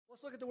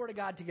Let's look at the Word of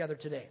God together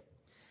today.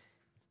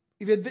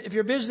 If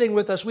you're visiting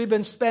with us, we've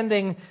been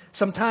spending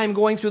some time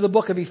going through the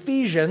book of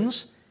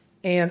Ephesians,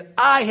 and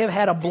I have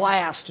had a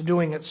blast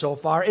doing it so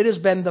far. It has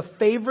been the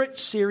favorite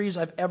series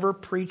I've ever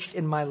preached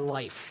in my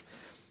life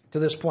to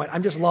this point.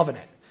 I'm just loving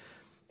it.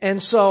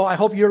 And so I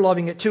hope you're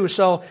loving it too.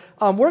 So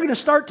we're going to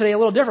start today a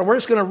little different. We're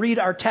just going to read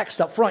our text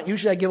up front.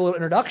 Usually I give a little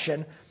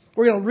introduction.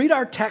 We're going to read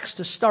our text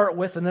to start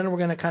with, and then we're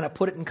going to kind of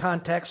put it in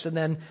context and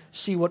then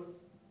see what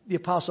the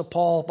Apostle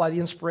Paul, by the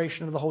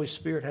inspiration of the Holy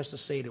Spirit, has to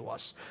say to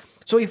us.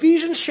 So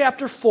Ephesians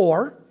chapter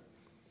 4,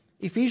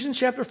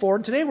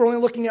 and today we're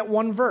only looking at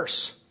one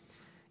verse.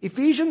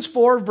 Ephesians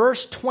 4,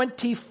 verse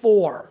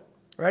 24.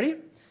 Ready?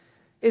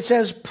 It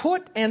says,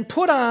 put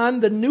on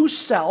the new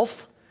self,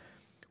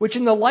 which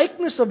in the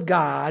likeness of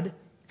God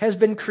has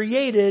been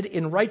created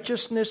in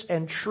righteousness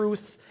and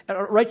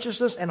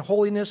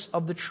holiness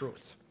of the truth.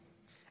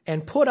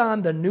 And put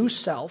on the new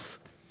self,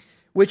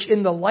 which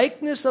in the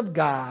likeness of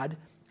God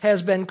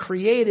has been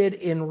created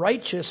in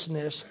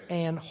righteousness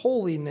and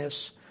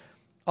holiness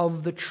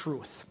of the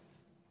truth.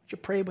 Would you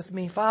pray with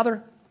me?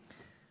 Father,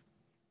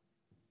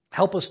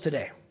 help us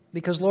today.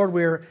 Because, Lord,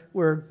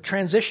 we're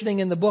transitioning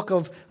in the book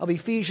of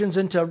Ephesians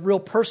into real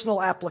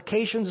personal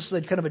applications. This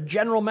is a kind of a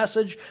general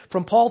message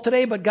from Paul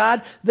today. But,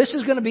 God, this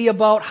is going to be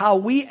about how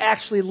we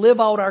actually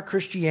live out our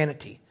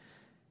Christianity.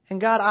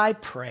 And, God, I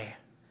pray,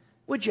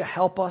 would you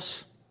help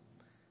us?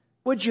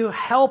 Would you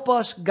help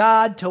us,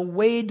 God, to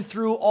wade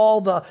through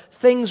all the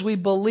things we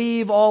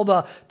believe, all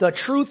the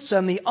truths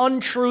and the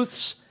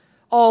untruths,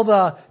 all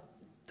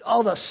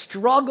the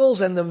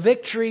struggles and the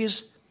victories,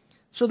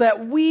 so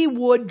that we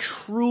would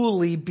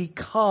truly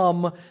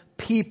become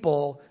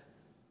people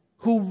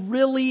who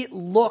really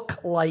look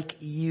like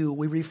you.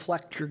 We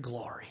reflect your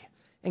glory.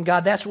 And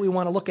God, that's what we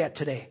want to look at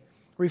today,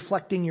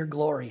 reflecting your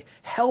glory.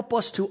 Help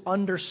us to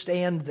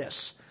understand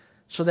this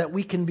so that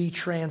we can be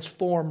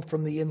transformed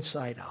from the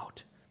inside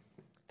out.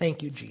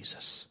 Thank you,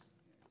 Jesus.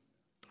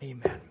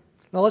 Amen.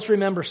 Now let's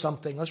remember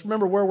something. Let's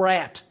remember where we're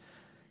at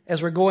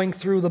as we're going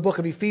through the book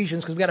of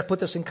Ephesians, because we've got to put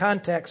this in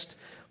context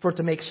for it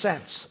to make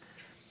sense.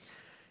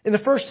 In the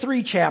first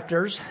 3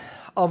 chapters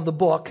of the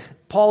book,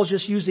 Paul's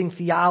just using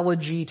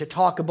theology to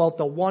talk about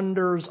the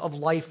wonders of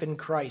life in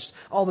Christ.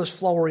 All this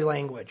flowery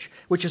language,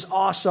 which is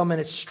awesome, and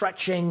it's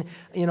stretching,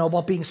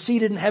 about being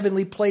seated in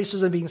heavenly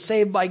places and being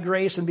saved by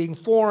grace and being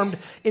formed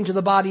into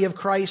the body of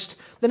Christ.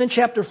 Then in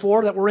chapter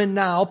 4 that we're in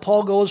now,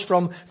 Paul goes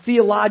from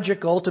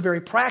theological to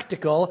very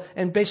practical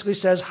and basically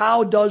says,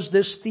 how does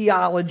this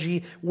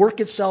theology work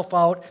itself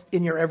out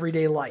in your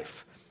everyday life?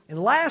 And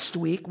last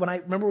week, when I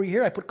remember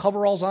here, I put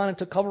coveralls on and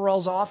took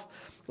coveralls off.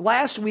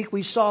 Last week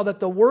we saw that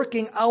the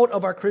working out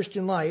of our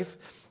Christian life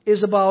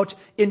is about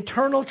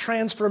internal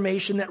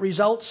transformation that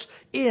results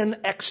in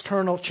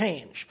external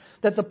change.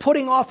 That the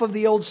putting off of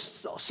the old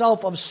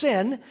self of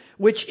sin,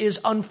 which is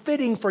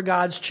unfitting for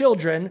God's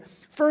children,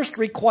 first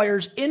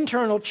requires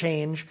internal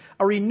change,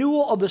 a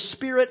renewal of the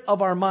spirit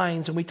of our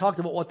minds. And we talked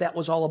about what that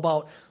was all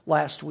about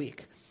last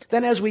week.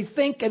 Then as we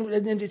think and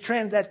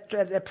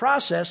that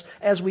process,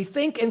 as we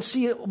think and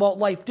see about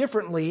life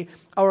differently,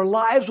 our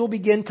lives will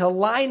begin to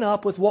line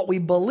up with what we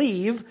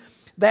believe.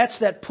 That's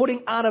that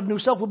putting on of new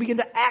self. We'll begin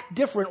to act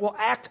different. We'll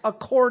act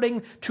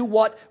according to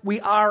what we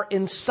are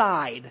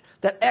inside.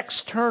 That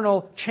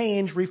external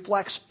change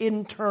reflects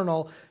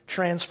internal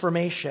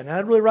transformation. And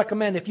I'd really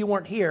recommend, if you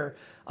weren't here,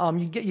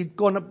 you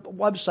go on the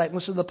website and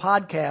listen to the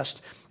podcast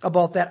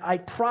about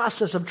that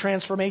process of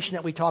transformation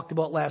that we talked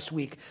about last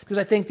week. Because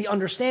I think the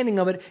understanding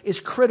of it is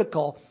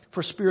critical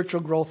for spiritual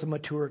growth and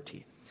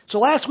maturity. So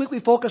last week we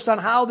focused on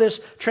how this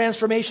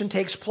transformation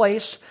takes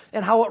place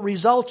and how it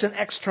results in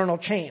external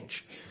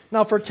change.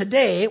 Now for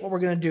today, what we're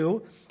going to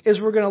do is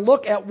we're going to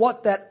look at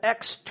what that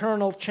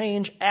external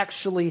change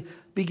actually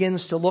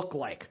begins to look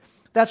like.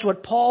 That's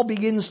what Paul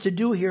begins to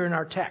do here in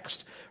our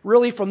text.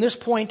 Really, from this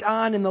point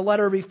on in the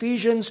letter of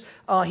Ephesians,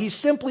 he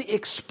simply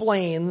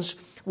explains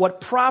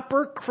what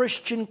proper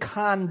Christian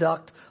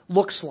conduct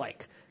looks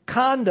like.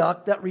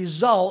 Conduct that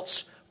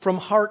results from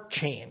heart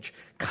change.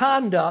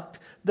 Conduct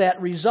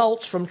that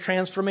results from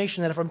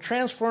transformation. That if I'm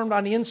transformed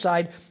on the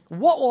inside,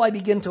 what will I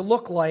begin to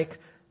look like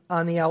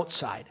on the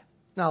outside?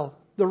 Now,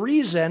 the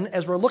reason,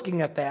 as we're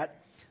looking at that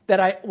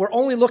we're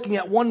only looking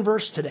at one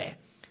verse today,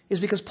 is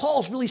because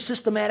Paul's really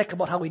systematic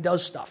about how he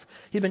does stuff.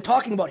 He's been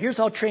talking about here's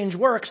how change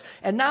works,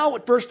 and now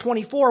at verse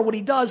 24, what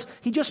he does,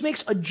 he just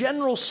makes a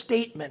general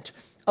statement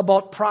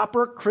about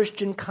proper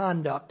Christian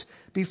conduct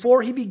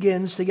before he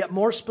begins to get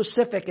more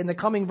specific in the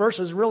coming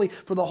verses, really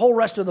for the whole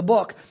rest of the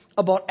book,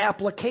 about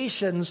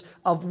applications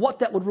of what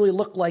that would really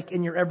look like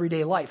in your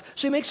everyday life.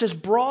 So he makes this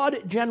broad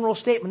general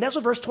statement. That's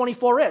what verse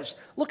 24 is.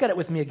 Look at it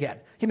with me again.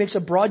 He makes a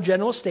broad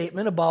general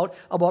statement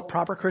about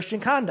proper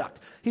Christian conduct.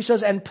 He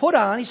says, put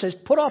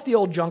off the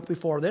old junk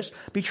before this,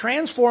 be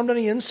transformed on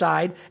the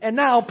inside, and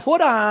now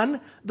put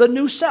on the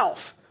new self,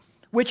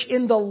 which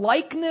in the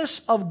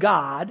likeness of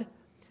God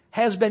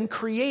has been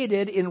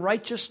created in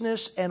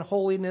righteousness and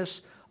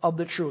holiness of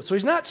the truth. So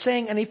he's not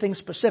saying anything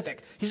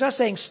specific. He's not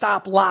saying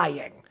stop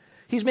lying.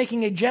 he's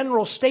making a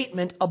general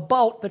statement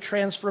about the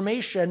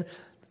transformation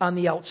on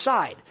the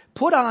outside.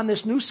 Put on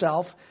this new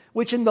self,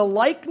 which in the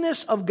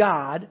likeness of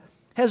God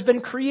has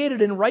been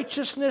created in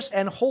righteousness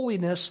and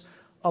holiness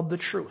of the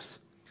truth.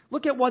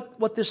 Look at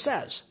what this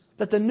says.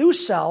 That the new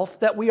self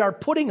that we are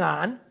putting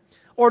on,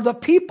 or the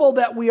people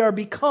that we are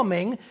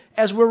becoming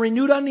as we're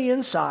renewed on the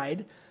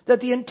inside,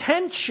 that the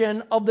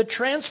intention of the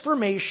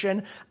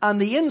transformation on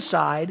the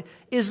inside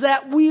is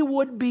that we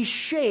would be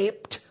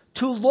shaped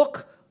to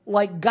look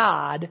like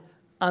God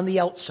on the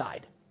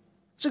outside.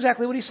 That's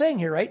exactly what he's saying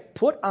here, right?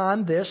 Put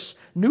on this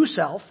new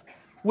self,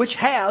 which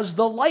has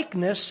the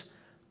likeness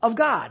of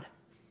God.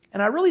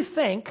 And I really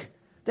think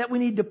that we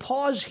need to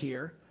pause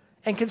here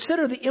and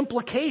consider the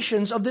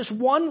implications of this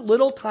one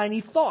little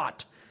tiny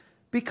thought,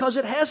 because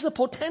it has the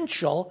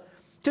potential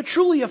to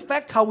truly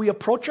affect how we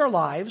approach our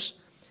lives,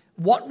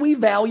 what we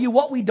value,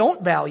 what we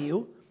don't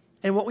value,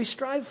 and what we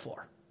strive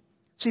for.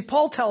 See,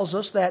 Paul tells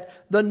us that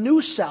the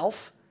new self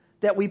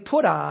that we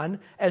put on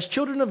as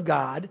children of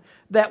God,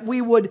 what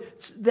would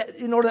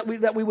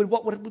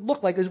it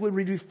look like is we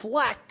would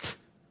reflect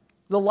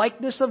the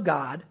likeness of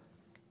God,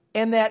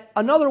 and that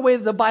another way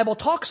that the Bible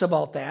talks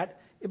about that,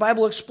 the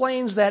Bible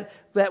explains that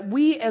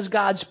we as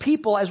God's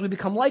people, as we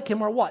become like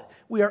Him, are what?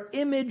 We are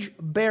image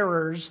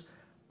bearers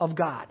of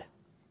God.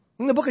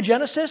 In the book of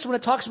Genesis, when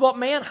it talks about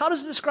man, how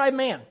does it describe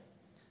man?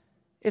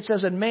 It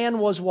says that man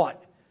was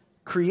what?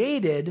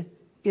 Created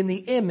in the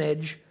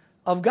image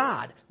of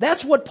God.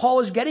 That's what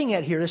Paul is getting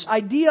at here. This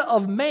idea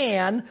of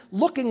man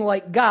looking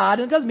like God.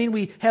 And it doesn't mean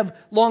we have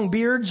long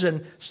beards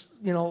and,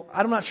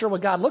 I'm not sure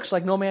what God looks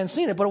like. No man's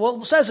seen it. But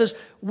what it says is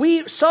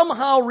we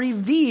somehow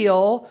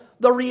reveal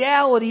the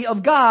reality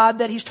of God,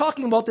 that he's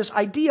talking about this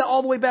idea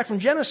all the way back from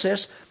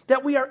Genesis,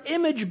 that we are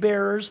image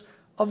bearers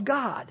of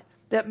God.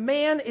 That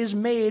man is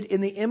made in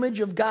the image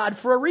of God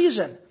for a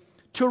reason,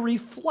 to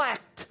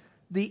reflect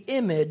the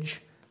image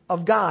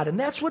of God. And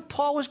that's what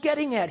Paul is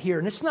getting at here.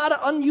 And it's not an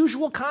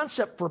unusual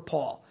concept for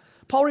Paul.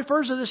 Paul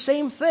refers to the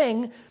same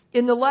thing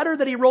in the letter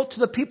that he wrote to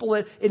the people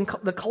in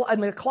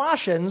the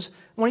Colossians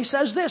when he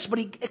says this, but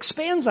he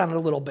expands on it a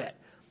little bit.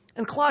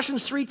 In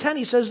Colossians 3:10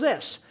 he says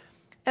this,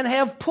 and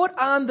have put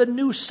on the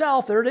new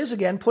self, there it is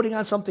again, putting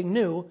on something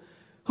new,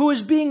 who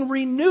is being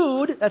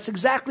renewed, that's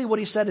exactly what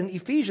he said in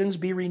Ephesians,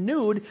 be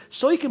renewed,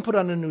 so you can put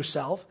on a new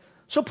self.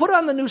 So put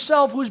on the new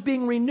self who is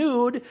being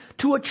renewed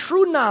to a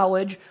true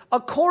knowledge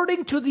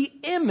according to the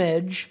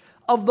image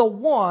of the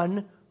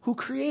one who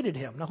created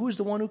him. Now who's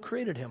the one who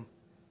created him?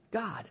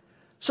 God.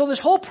 So this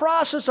whole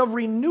process of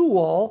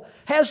renewal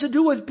has to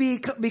do with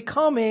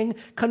becoming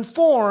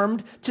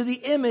conformed to the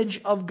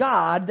image of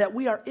God, that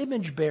we are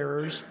image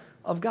bearers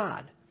of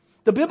God.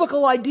 The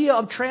biblical idea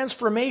of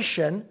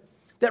transformation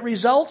that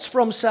results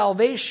from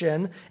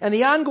salvation and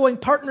the ongoing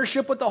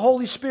partnership with the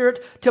Holy Spirit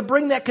to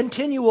bring that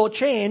continual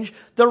change,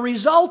 the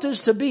result is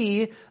to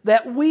be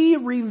that we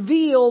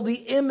reveal the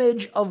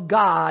image of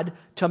God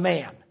to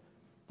man.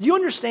 Do you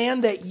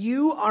understand that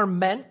you are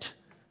meant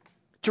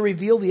to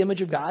reveal the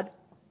image of God?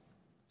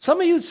 Some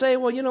of you say,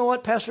 well, you know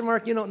what, Pastor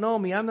Mark, you don't know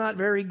me. I'm not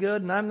very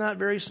good and I'm not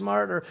very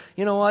smart. Or,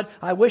 you know what,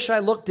 I wish I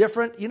looked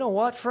different. You know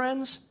what,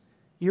 friends?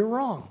 You're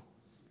wrong.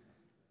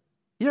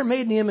 You're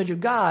made in the image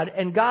of God,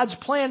 and God's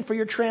plan for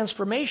your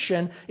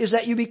transformation is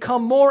that you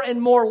become more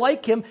and more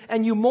like Him,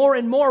 and you more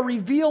and more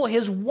reveal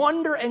His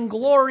wonder and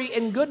glory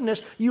and goodness.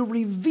 You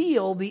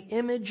reveal the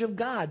image of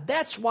God.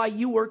 That's why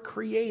you were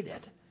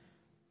created.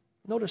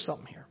 Notice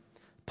something here.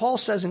 Paul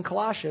says in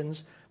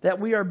Colossians that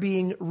we are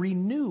being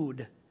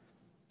renewed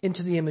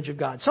into the image of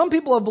God. Some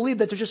people have believed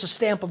that there's just a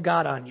stamp of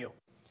God on you.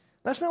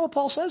 That's not what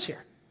Paul says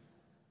here.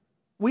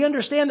 We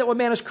understand that when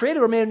man is created,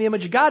 we're made in the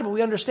image of God, but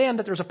we understand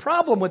that there's a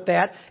problem with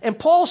that. And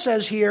Paul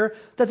says here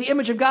that the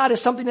image of God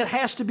is something that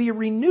has to be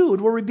renewed,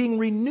 where we're being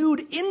renewed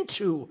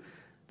into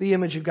the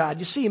image of God.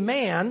 You see,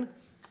 man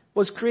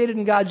was created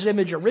in God's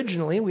image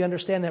originally. We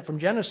understand that from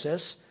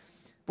Genesis.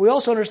 But we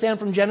also understand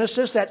from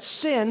Genesis that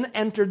sin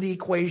entered the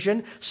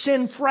equation.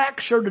 Sin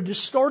fractured or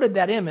distorted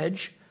that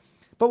image.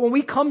 But when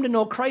we come to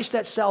know Christ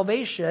at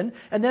salvation,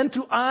 and then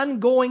through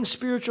ongoing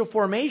spiritual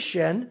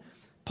formation,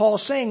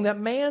 Paul's saying that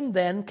man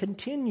then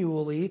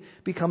continually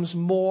becomes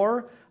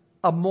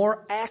a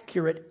more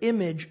accurate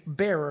image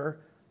bearer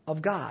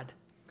of God.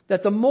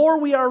 That the more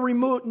we are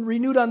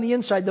renewed on the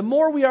inside, the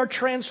more we are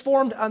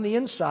transformed on the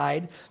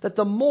inside, that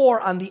the more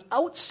on the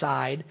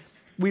outside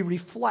we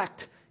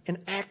reflect an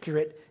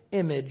accurate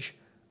image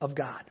of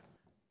God.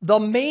 The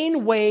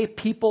main way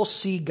people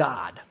see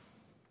God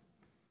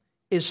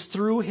is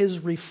through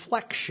His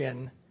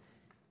reflection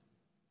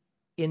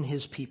in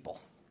His people.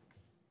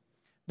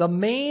 The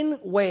main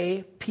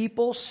way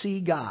people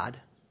see God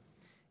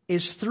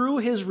is through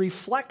His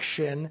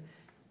reflection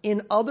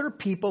in other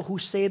people who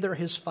say they're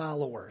His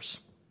followers.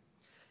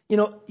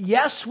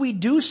 Yes, we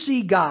do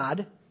see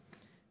God.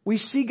 We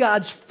see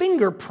God's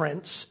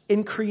fingerprints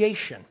in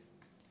creation.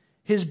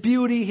 His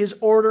beauty, His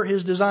order,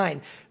 His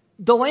design.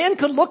 Deland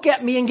could look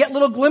at me and get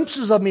little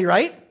glimpses of me,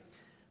 right?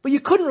 But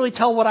you couldn't really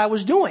tell what I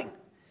was doing.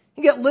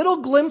 You get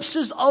little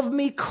glimpses of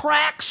me,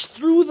 cracks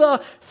through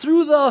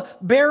the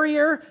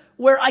barrier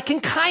where I can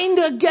kind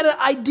of get an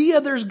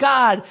idea there's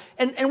God.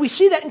 And we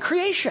see that in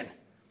creation.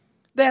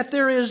 That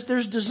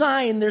there's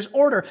design, there's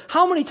order.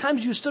 How many times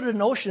have you stood at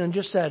an ocean and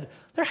just said,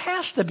 there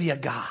has to be a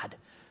God?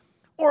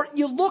 Or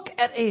you look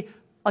at a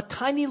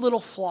tiny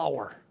little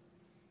flower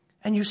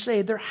and you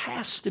say, there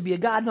has to be a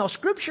God. Now,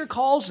 Scripture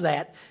calls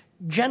that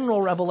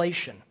general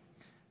revelation.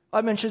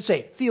 I should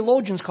say,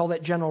 theologians call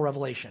that general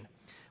revelation.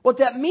 What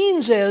that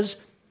means is,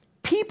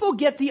 people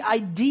get the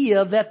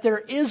idea that there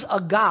is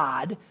a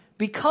God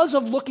because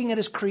of looking at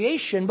His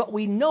creation, but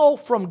we know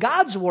from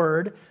God's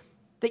Word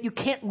that you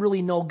can't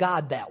really know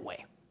God that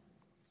way.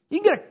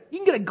 You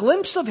can get a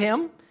glimpse of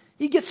Him,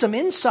 you get some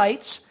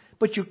insights,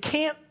 but you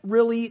can't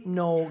really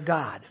know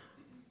God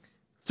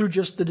through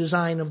just the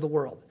design of the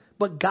world.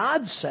 But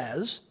God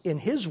says in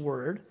His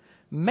Word,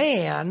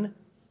 man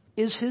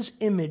is His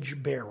image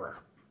bearer.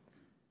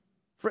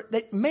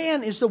 That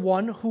man is the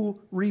one who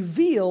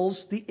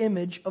reveals the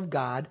image of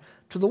God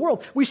to the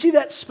world. We see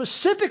that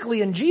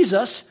specifically in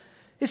Jesus.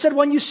 It said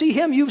when you see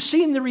Him, you've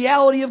seen the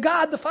reality of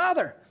God the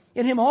Father.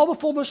 In Him all the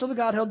fullness of the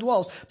Godhead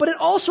dwells. But it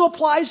also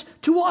applies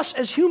to us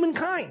as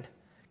humankind.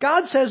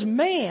 God says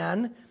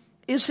man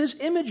is His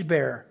image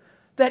bearer.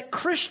 That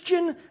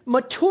Christian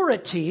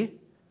maturity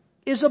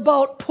is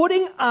about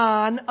putting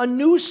on a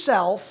new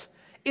self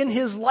in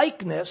His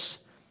likeness,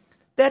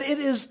 that it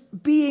is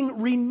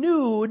being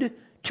renewed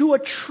to a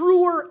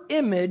truer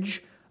image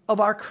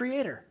of our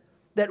Creator,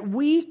 that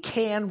we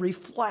can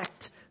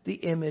reflect the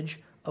image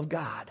of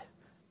God.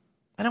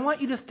 And I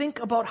want you to think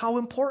about how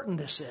important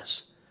this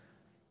is.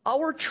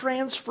 Our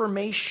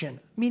transformation,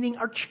 meaning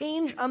our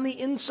change on the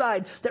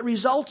inside that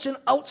results in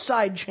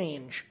outside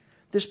change,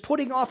 this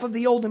putting off of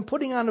the old and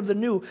putting on of the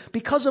new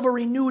because of a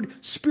renewed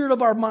spirit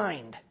of our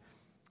mind.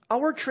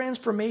 Our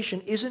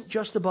transformation isn't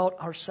just about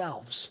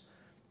ourselves.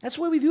 That's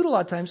the way we view it a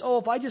lot of times. Oh,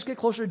 if I just get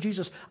closer to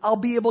Jesus, I'll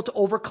be able to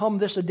overcome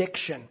this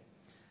addiction.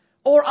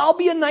 Or I'll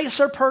be a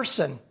nicer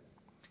person.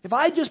 If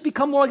I just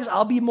become more like this,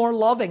 I'll be more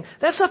loving.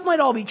 That stuff might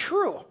all be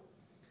true.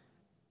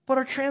 But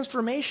our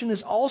transformation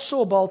is also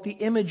about the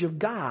image of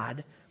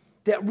God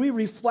that we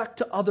reflect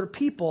to other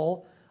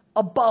people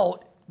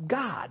about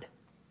God.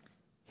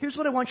 Here's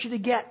what I want you to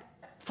get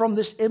from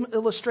this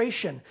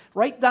illustration.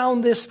 Write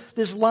down this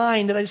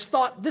line that I just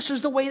thought, this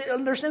is the way to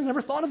understand. I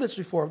never thought of this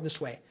before this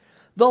way.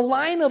 The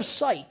line of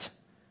sight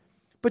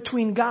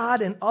between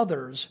God and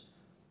others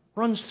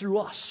runs through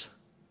us.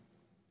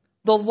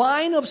 The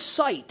line of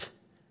sight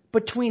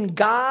between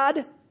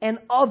God and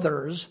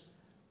others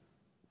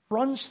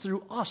runs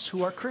through us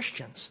who are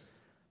Christians.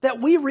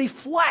 That we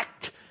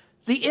reflect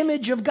the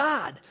image of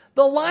God.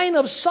 The line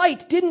of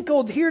sight didn't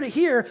go here to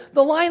here.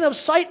 The line of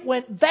sight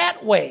went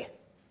that way.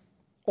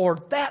 Or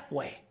that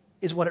way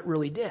is what it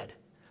really did.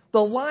 The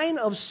line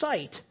of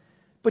sight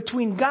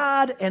between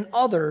God and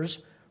others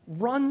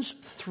runs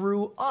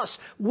through us.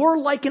 We're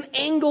like an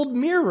angled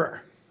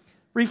mirror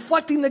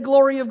reflecting the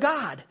glory of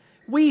God.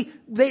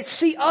 They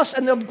see us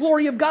and the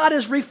glory of God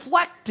is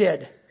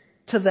reflected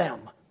to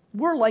them.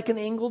 We're like an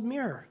angled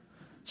mirror.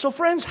 So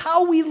friends,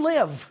 how we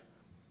live,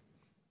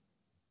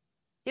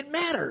 it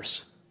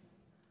matters.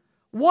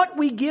 What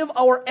we give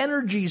our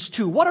energies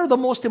to, what are the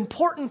most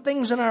important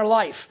things in our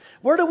life?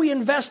 Where do we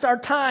invest our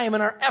time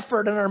and our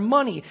effort and our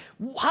money?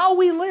 How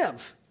we live,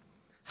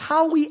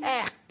 how we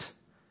act.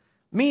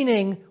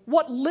 Meaning,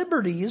 what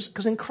liberties,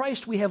 because in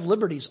Christ we have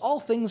liberties. All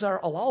things are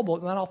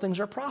allowable, not all things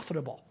are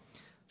profitable.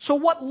 So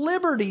what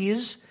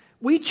liberties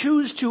we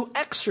choose to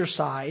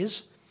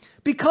exercise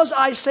because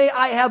I say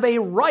I have a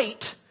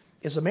right,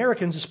 as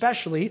Americans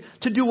especially,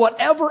 to do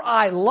whatever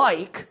I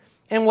like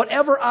and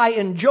whatever I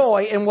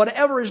enjoy and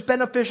whatever is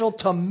beneficial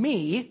to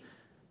me.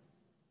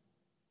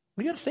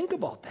 We got to think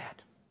about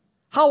that.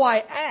 How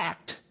I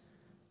act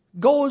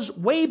goes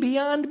way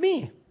beyond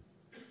me.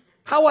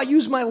 How I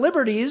use my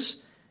liberties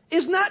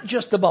is not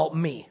just about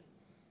me.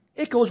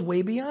 It goes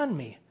way beyond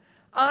me.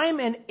 I'm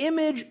an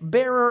image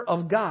bearer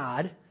of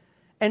God,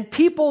 and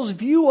people's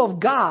view of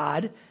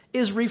God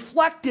is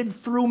reflected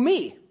through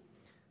me,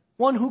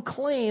 one who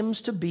claims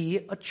to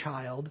be a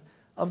child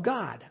of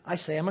God. I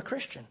say I'm a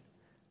Christian,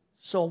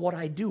 so what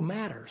I do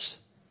matters.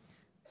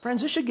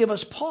 Friends, this should give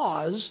us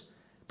pause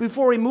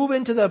before we move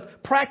into the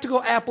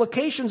practical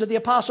applications that the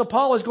Apostle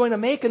Paul is going to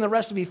make in the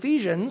rest of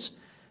Ephesians.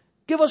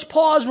 Give us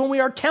pause when we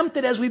are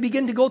tempted, as we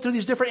begin to go through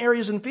these different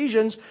areas in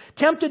Ephesians,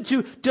 tempted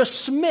to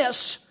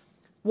dismiss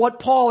what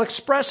Paul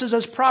expresses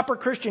as proper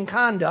Christian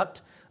conduct,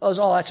 as,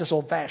 oh, that's just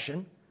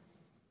old-fashioned.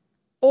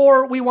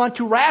 Or we want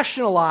to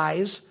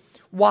rationalize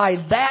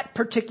why that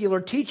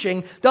particular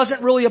teaching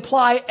doesn't really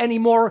apply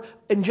anymore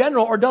in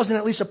general, or doesn't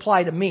at least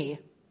apply to me.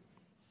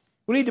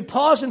 We need to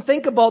pause and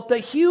think about the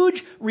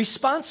huge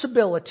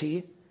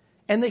responsibility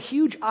and the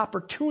huge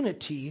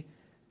opportunity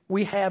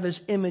we have as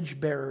image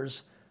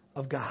bearers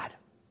of God.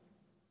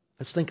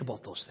 Let's think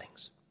about those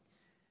things.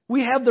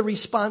 We have the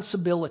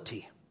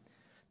responsibility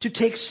to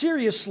take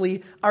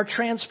seriously our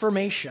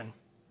transformation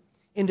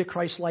into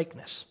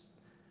Christ-likeness.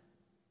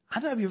 I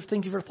don't know if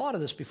you've ever thought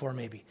of this before,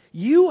 maybe.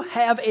 You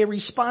have a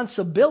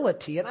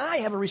responsibility, and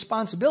I have a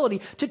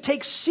responsibility, to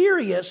take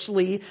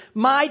seriously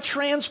my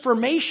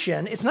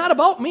transformation. It's not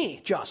about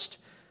me, just.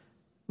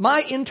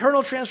 My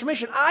internal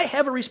transformation. I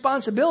have a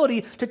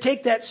responsibility to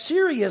take that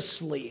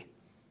seriously.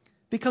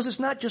 Because it's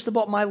not just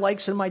about my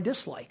likes and my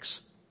dislikes.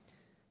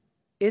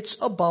 It's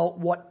about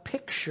what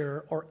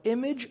picture or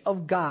image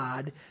of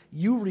God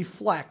you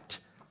reflect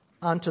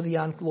onto the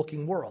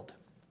onlooking world.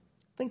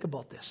 Think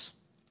about this.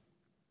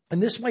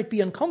 And this might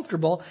be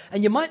uncomfortable,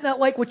 and you might not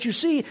like what you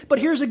see, but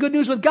here's the good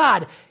news with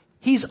God.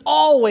 He's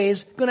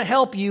always going to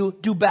help you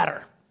do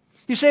better.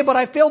 You say, but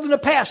I failed in the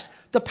past.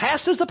 The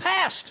past is the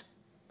past.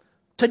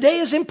 Today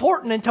is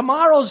important, and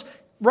tomorrow's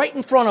right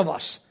in front of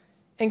us.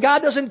 And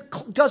God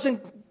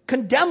doesn't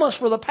condemn us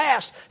for the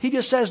past. He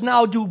just says,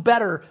 now do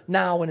better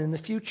now and in the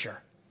future.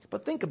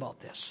 But think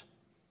about this.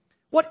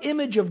 What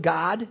image of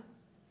God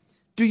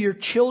do your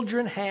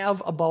children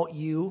have about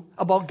you,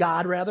 about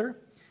God rather,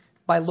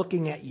 by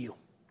looking at you?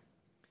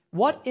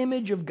 What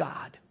image of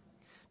God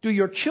do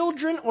your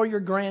children or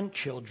your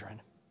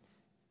grandchildren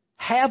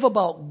have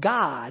about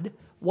God?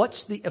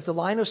 If the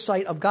line of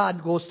sight of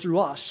God goes through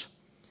us,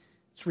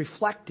 it's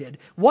reflected.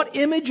 What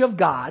image of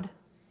God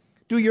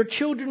do your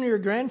children or your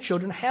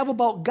grandchildren have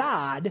about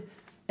God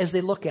as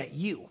they look at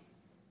you?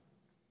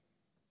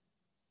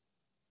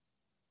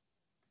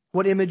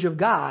 What image of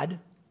God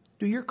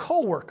do your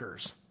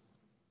coworkers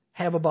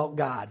have about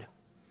God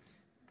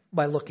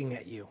by looking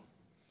at you?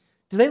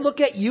 Do they look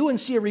at you and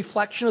see a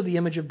reflection of the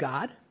image of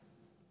God?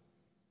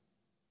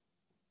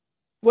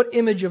 What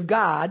image of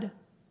God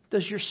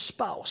does your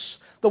spouse,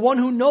 the one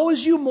who knows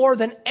you more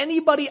than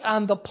anybody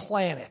on the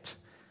planet?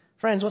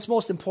 Friends, what's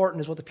most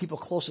important is what the people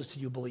closest to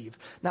you believe,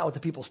 not what the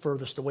people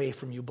furthest away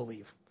from you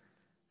believe.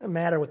 It doesn't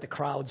matter what the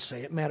crowds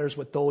say. It matters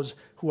what those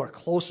who are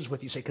closest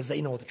with you say because they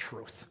know the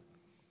truth.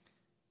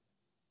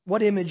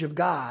 What image of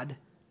God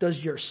does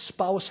your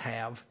spouse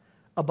have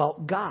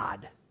about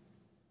God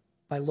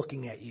by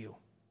looking at you?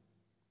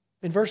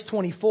 In verse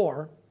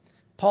 24,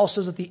 Paul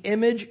says that the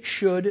image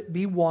should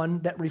be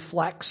one that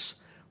reflects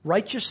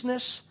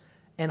righteousness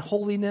and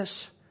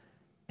holiness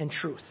and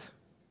truth.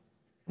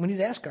 We need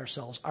to ask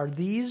ourselves, are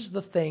these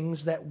the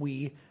things that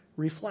we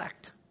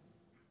reflect?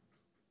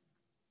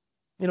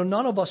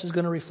 None of us is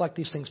going to reflect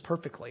these things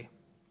perfectly.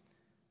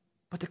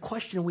 But the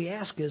question we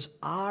ask is,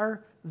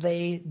 are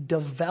they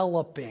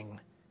developing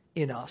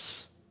in us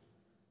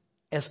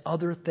as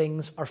other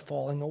things are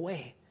falling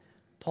away?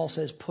 Paul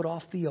says, put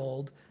off the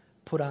old,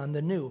 put on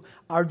the new.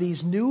 Are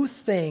these new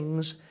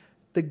things,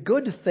 the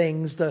good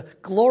things, the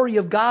glory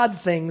of God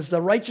things,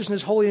 the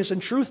righteousness, holiness,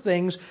 and truth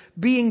things,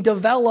 being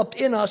developed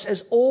in us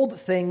as old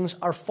things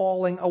are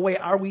falling away?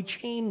 Are we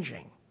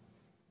changing?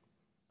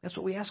 That's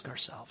what we ask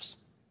ourselves.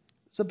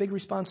 It's a big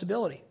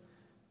responsibility.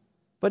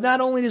 But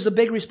not only is it a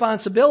big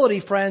responsibility,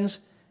 friends,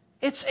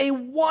 it's a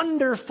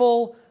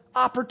wonderful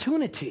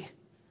opportunity.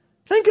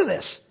 Think of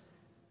this.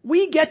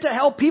 We get to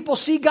help people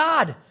see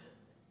God.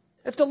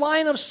 If the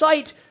line of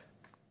sight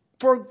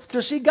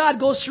to see God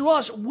goes through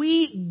us,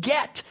 we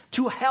get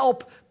to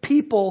help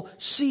people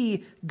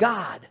see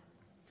God.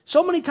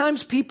 So many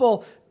times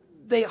people,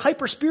 they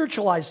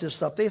hyper-spiritualize this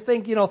stuff. They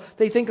think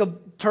of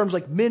terms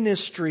like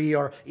ministry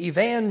or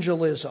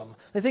evangelism.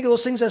 They think of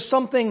those things as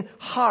something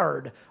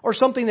hard or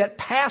something that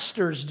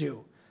pastors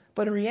do.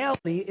 But in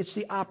reality, it's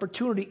the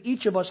opportunity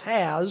each of us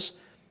has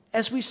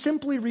as we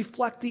simply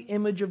reflect the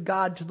image of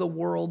God to the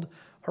world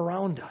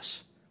around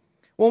us.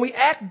 When we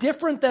act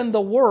different than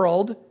the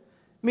world,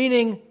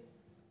 meaning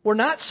we're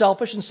not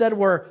selfish, instead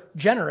we're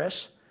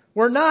generous.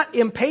 We're not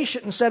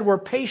impatient, instead we're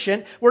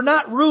patient. We're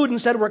not rude,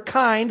 instead we're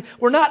kind.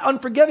 We're not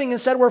unforgiving,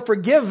 instead we're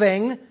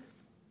forgiving.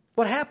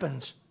 What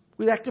happens?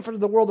 We act different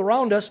than the world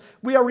around us.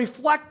 We are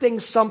reflecting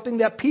something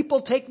that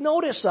people take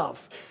notice of.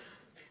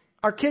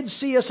 Our kids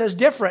see us as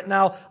different.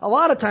 Now, a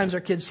lot of times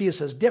our kids see us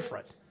as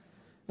different.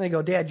 They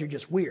go, Dad, you're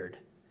just weird.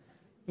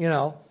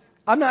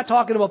 I'm not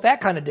talking about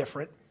that kind of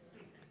different.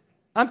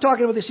 I'm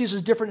talking about they see us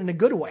as different in a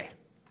good way.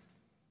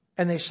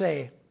 And they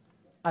say,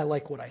 I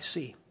like what I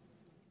see.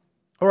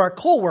 Or our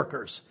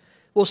coworkers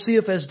will see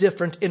us as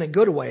different in a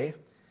good way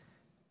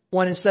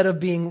when instead of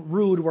being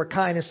rude, we're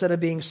kind. Instead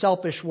of being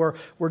selfish,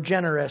 we're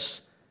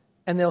generous.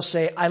 And they'll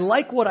say, I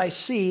like what I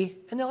see,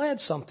 and they'll add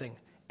something.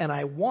 And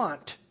I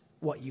want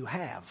what you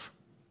have.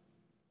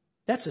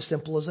 That's as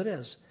simple as it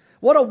is.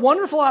 What a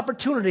wonderful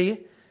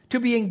opportunity to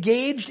be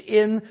engaged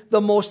in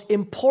the most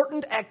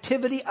important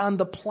activity on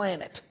the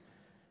planet.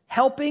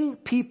 Helping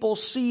people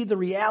see the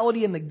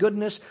reality and the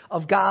goodness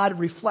of God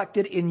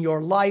reflected in your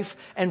life.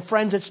 And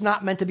friends, it's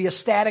not meant to be a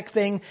static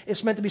thing.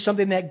 It's meant to be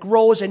something that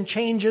grows and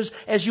changes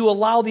as you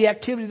allow the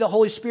activity of the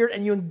Holy Spirit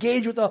and you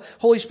engage with the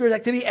Holy Spirit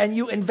activity and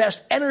you invest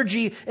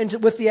energy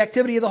with the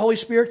activity of the Holy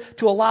Spirit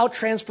to allow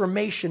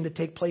transformation to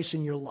take place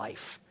in your life.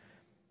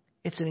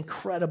 It's an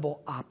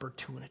incredible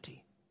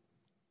opportunity.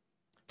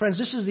 Friends,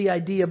 this is the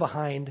idea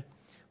behind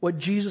what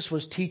Jesus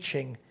was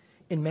teaching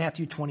in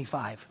Matthew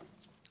 25.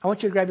 I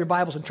want you to grab your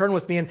Bibles and turn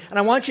with me, and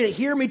I want you to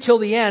hear me till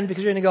the end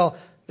because you're going to go,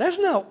 that's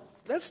not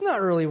that's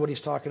not really what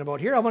he's talking about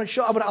here. I'm going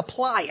to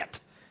apply it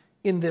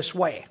in this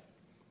way.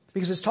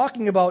 Because it's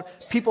talking about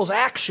people's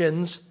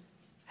actions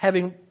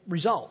having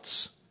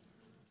results.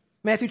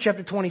 Matthew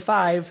chapter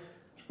 25,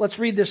 let's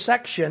read this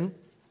section,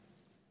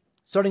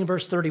 starting in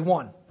verse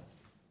 31.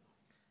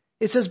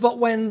 It says, "But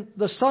when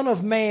the Son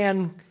of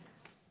Man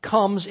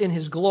comes in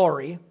his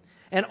glory,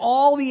 and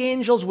all the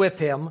angels with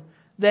him,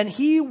 then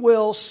he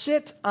will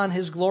sit on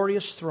his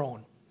glorious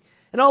throne.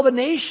 And all the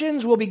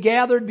nations will be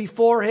gathered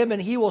before him,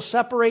 and he will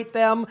separate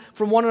them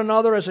from one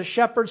another as a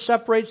shepherd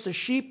separates the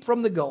sheep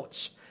from the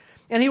goats.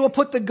 And he will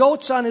put the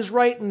goats on his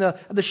right and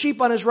the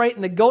sheep on his right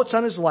and the goats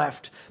on his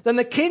left. Then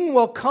the king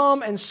will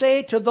come and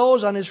say to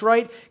those on his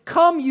right,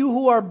 'Come, you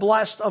who are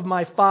blessed of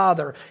my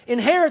Father.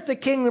 Inherit the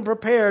kingdom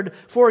prepared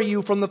for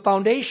you from the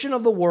foundation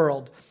of the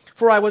world.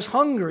 For I was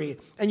hungry,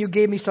 and you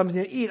gave me something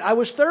to eat. I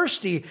was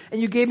thirsty,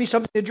 and you gave me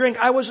something to drink.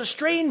 I was a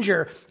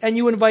stranger, and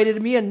you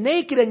invited me in.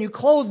 Naked, and you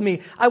clothed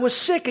me. I was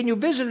sick, and you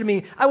visited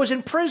me. I was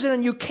in prison,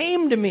 and you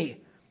came to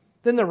me.'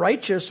 Then the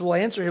righteous will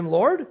answer him,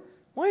 'Lord,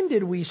 when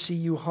did we see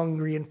you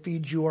hungry and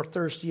feed you, or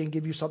thirsty and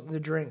give you something to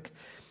drink?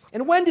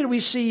 And when did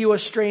we see you a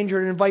stranger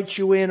and invite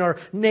you in, or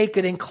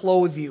naked and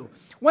clothe you?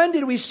 When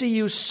did we see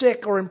you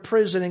sick or in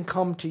prison and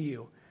come to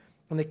you?'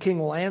 And the king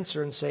will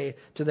answer and say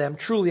to them,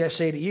 'Truly I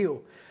say to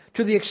you,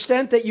 to the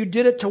extent that you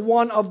did it to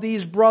one of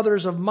these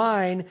brothers of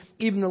mine,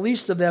 even the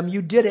least of them, you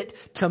did it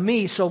to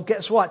me.'" So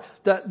guess what?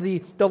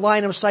 The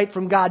line of sight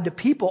from God to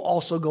people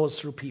also goes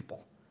through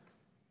people.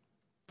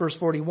 Verse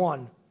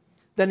 41,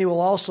 "Then he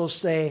will also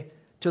say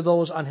to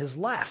those on his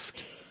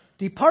left,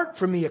 'Depart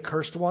from me,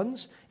 accursed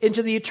ones,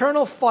 into the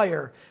eternal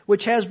fire,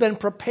 which has been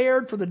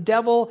prepared for the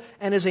devil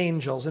and his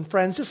angels.'" And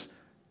friends, this is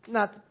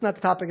not the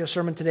topic of the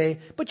sermon today,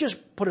 but just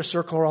put a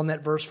circle around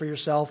that verse for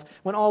yourself.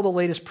 When all the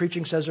latest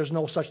preaching says there's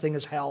no such thing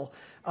as hell,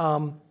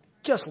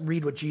 just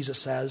read what Jesus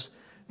says.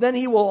 "Then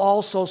he will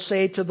also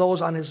say to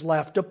those on his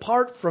left,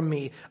 'Depart from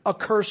me,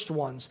 accursed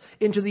ones,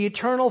 into the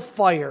eternal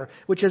fire,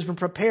 which has been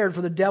prepared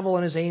for the devil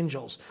and his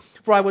angels.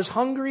 For I was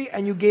hungry,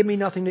 and you gave me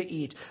nothing to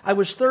eat. I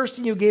was thirsty,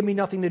 and you gave me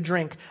nothing to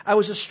drink. I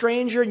was a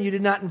stranger, and you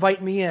did not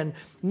invite me in.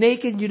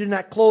 Naked, and you did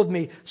not clothe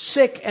me.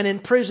 Sick and in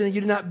prison, and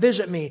you did not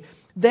visit me.'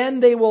 Then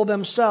they will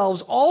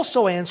themselves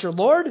also answer,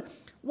 'Lord,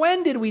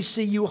 when did we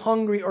see you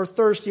hungry or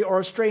thirsty or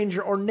a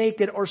stranger or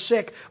naked or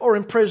sick or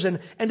in prison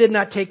and did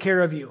not take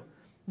care of you?'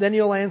 Then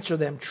you'll answer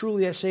them,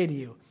 'Truly I say to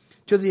you,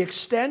 to the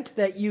extent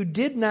that you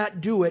did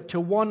not do it to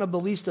one of the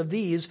least of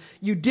these,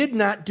 you did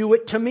not do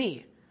it to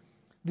me.'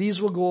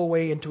 These will go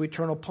away into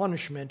eternal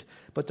punishment,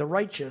 but the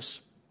righteous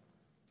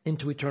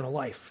into eternal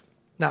life."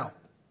 Now,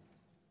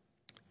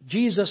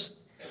 Jesus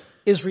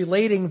is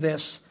relating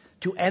this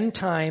to end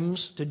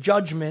times, to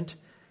judgment,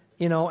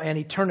 and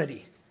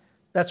eternity.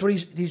 That's what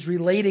he's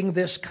relating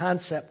this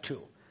concept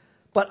to.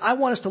 But I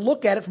want us to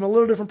look at it from a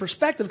little different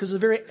perspective because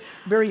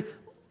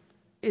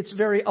it's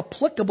very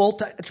applicable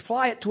to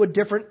apply it to a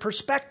different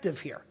perspective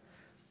here.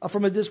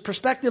 From this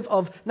perspective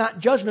of not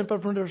judgment,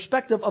 but from the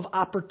perspective of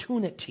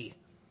opportunity.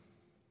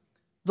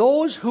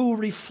 Those who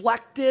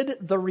reflected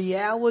the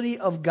reality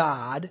of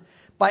God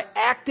by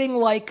acting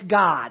like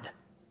God.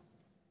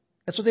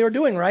 That's what they were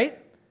doing, right?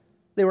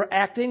 They were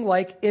acting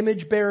like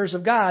image bearers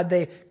of God.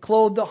 They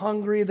clothed the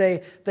hungry.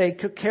 They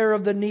took care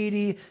of the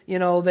needy.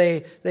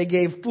 They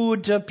gave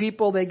food to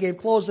people. They gave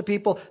clothes to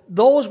people.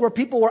 Those were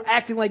people who were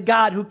acting like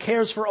God who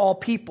cares for all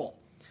people.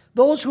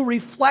 Those who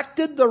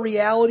reflected the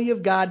reality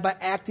of God by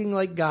acting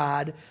like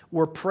God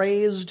were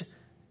praised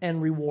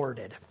and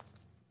rewarded.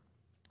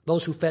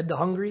 Those who fed the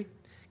hungry,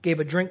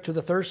 gave a drink to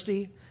the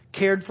thirsty,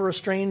 cared for a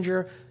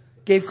stranger,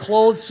 gave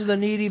clothes to the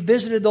needy,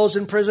 visited those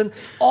in prison.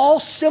 All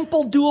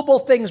simple,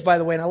 doable things, by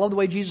the way, and I love the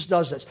way Jesus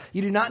does this.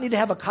 You do not need to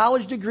have a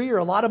college degree or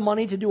a lot of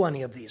money to do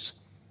any of these.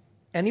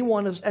 Any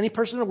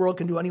person in the world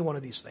can do any one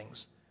of these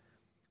things.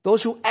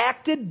 Those who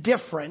acted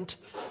different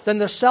than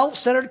the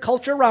self-centered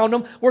culture around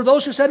them were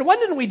those who said, "When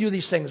didn't we do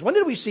these things? When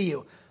did we see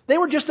you?" They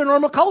were just a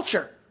normal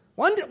culture.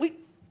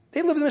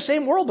 They lived in the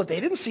same world, but they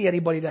didn't see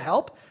anybody to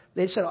help.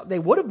 They said they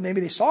would have,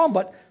 maybe they saw them,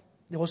 but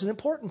it wasn't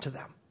important to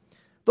them.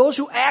 Those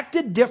who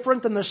acted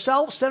different than the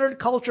self-centered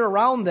culture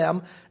around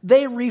them,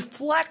 they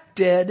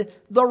reflected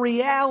the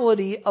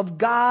reality of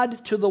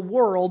God to the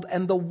world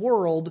and the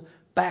world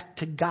back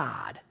to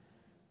God.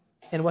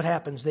 And what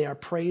happens? They are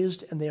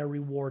praised and they are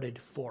rewarded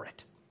for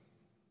it.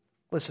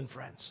 Listen,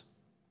 friends.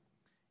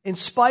 In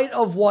spite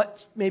of what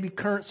maybe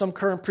some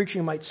current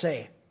preaching might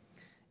say,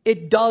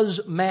 it does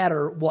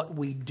matter what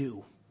we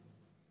do.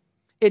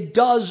 It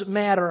does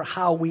matter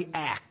how we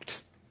act.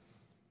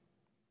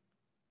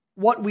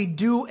 What we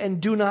do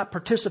and do not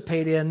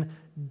participate in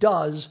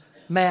does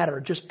matter.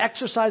 Just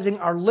exercising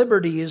our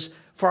liberties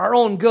for our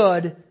own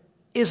good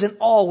isn't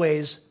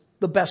always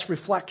the best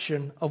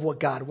reflection of what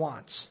God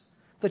wants.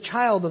 The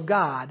child of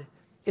God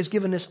is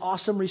given this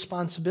awesome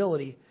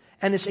responsibility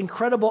and this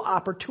incredible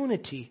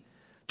opportunity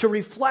to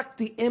reflect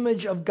the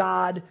image of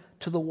God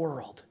to the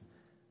world.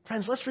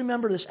 Friends, let's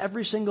remember this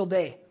every single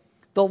day.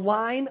 The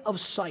line of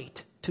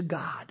sight to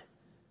God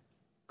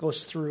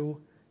goes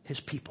through His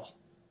people.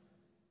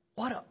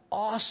 What a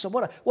awesome,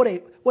 what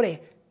a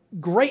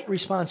great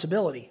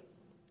responsibility.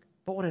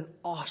 But what an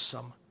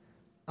awesome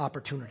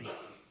opportunity.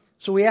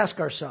 So we ask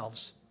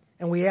ourselves,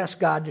 and we ask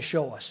God to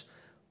show us,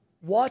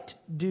 what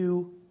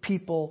do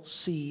people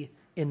see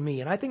in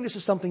me? And I think this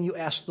is something you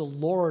ask the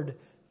Lord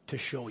to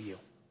show you.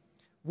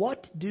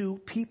 What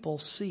do people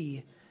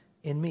see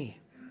in me?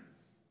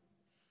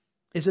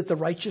 Is it the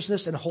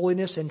righteousness and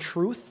holiness and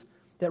truth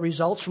that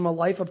results from a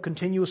life of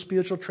continuous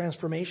spiritual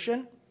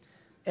transformation?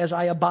 As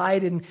I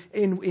abide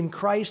in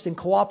Christ and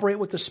cooperate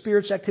with the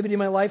Spirit's activity in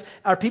my life,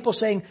 are people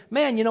saying,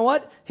 man, you know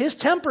what? His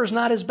temper's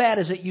not as bad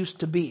as it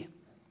used to be.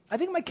 I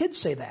think my kids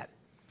say that.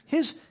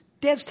 His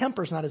dad's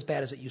temper's not as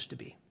bad as it used to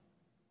be.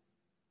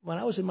 When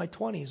I was in my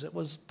 20s, it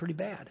was pretty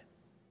bad.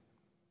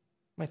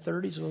 My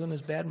 30s, it wasn't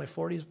as bad. My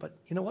 40s, but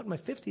you know what? In my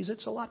 50s,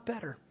 it's a lot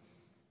better.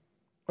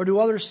 Or do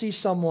others see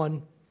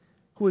someone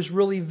who is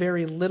really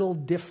very little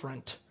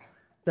different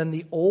than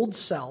the old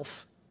self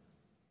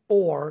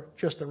or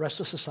just the rest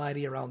of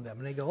society around them?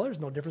 And they go, well, there's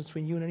no difference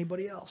between you and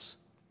anybody else.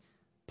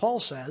 Paul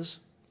says,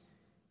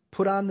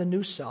 put on the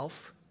new self,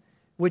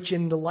 which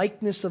in the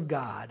likeness of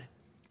God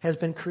has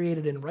been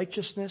created in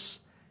righteousness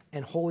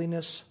and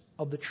holiness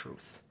of the truth.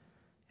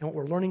 And what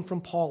we're learning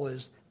from Paul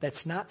is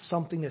that's not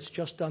something that's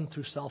just done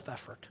through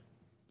self-effort.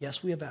 Yes,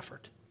 we have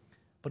effort,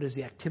 but is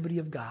the activity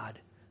of God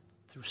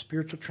through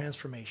spiritual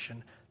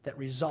transformation that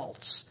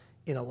results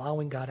in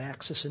allowing God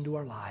access into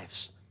our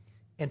lives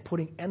and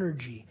putting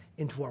energy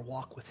into our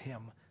walk with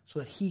Him so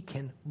that He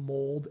can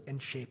mold and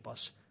shape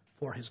us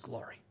for His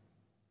glory.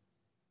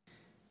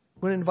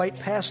 I'm going to invite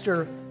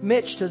Pastor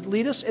Mitch to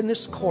lead us in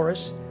this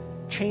chorus,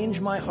 Change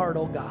My Heart,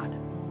 O God.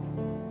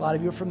 A lot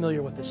of you are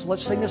familiar with this. So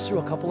let's sing this through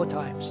a couple of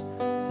times,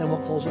 then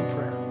we'll close in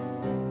prayer.